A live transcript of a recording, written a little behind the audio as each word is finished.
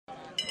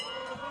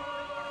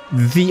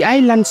The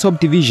island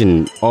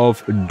subdivision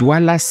of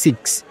Douala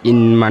 6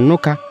 in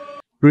Manoca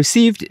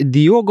received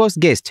the August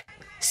guest,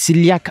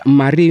 SYLYAC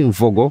MARIE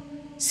MVOGO,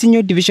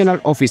 Senior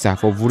Divisional Officer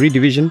for Wouri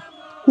Division,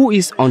 who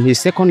is on his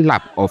second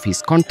lap of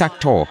his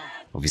contact tour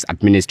of his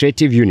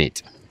administrative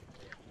unit.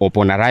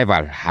 Upon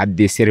arrival at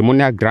the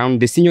ceremonial ground,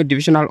 the Senior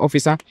Divisional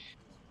Officer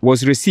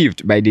was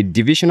received by the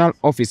Divisional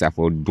Officer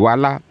for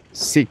Douala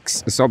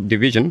 6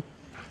 subdivision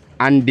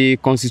and the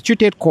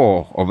constituted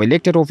core of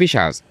elected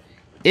officials,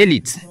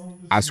 elites,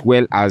 as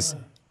well as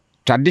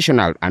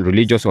traditional and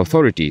religious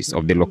authorities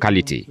of the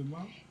locality,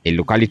 a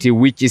locality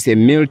which is a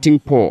melting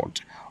pot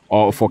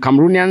for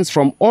Cameroonians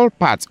from all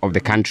parts of the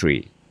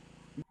country.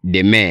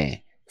 The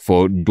mayor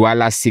for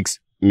Douala 6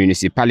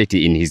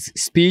 municipality in his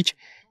speech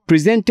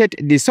presented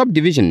the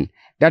subdivision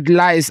that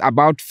lies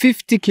about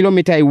 50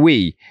 kilometers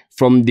away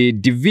from the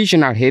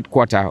divisional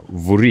headquarters,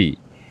 Wouri.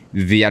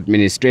 The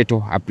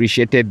administrator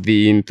appreciated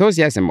the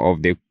enthusiasm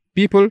of the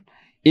people,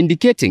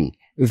 indicating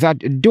that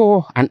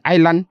though an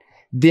island,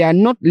 they are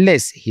not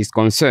less his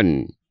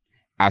concern,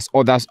 as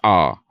others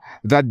are,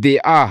 that they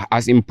are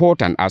as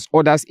important as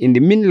others in the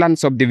mainland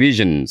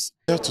subdivisions.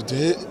 Here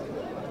today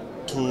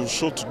to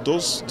show to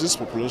this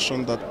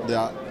population that they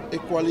are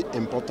equally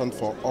important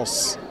for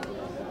us.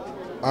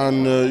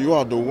 And you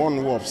are the one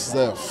who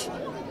observe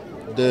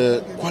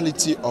the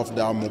quality of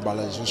their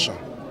mobilization.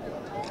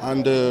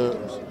 And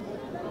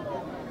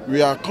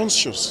we are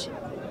conscious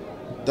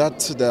that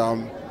there are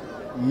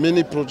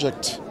many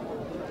projects,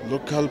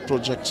 local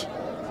projects,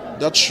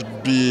 that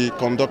should be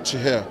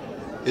conducted here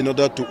in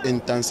order to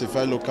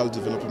intensify local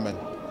development.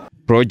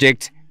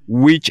 Projects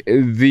which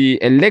the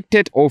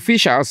elected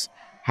officials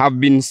have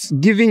been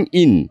giving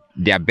in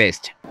their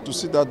best. To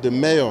see that the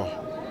mayor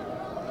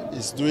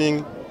is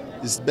doing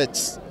his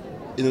best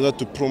in order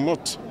to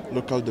promote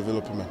local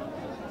development.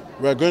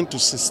 We are going to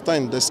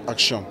sustain this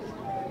action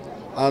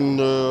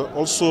and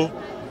also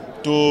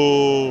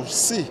to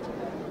see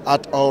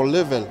at our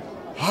level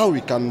how we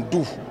can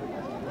do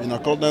in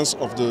accordance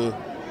of the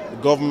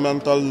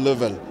governmental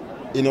level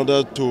in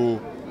order to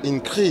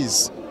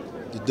increase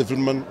the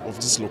development of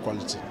this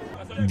locality.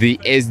 The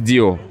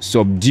SDO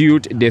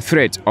subdued the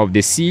threat of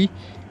the sea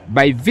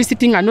by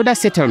visiting another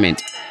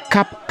settlement,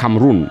 Cap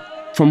Cameroon,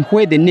 from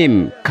where the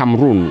name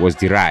Cameroon was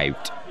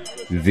derived.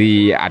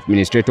 The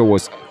administrator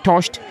was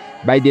touched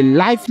by the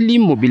lively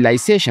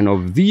mobilization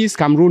of these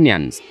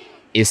Cameroonians,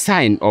 a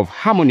sign of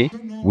harmony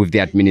with the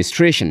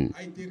administration.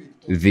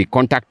 The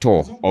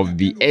contactor of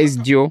the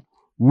SDO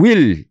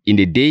will, in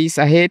the days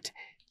ahead,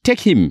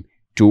 take him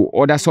to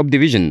other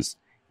subdivisions,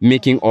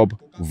 making up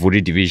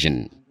Wouri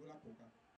Division.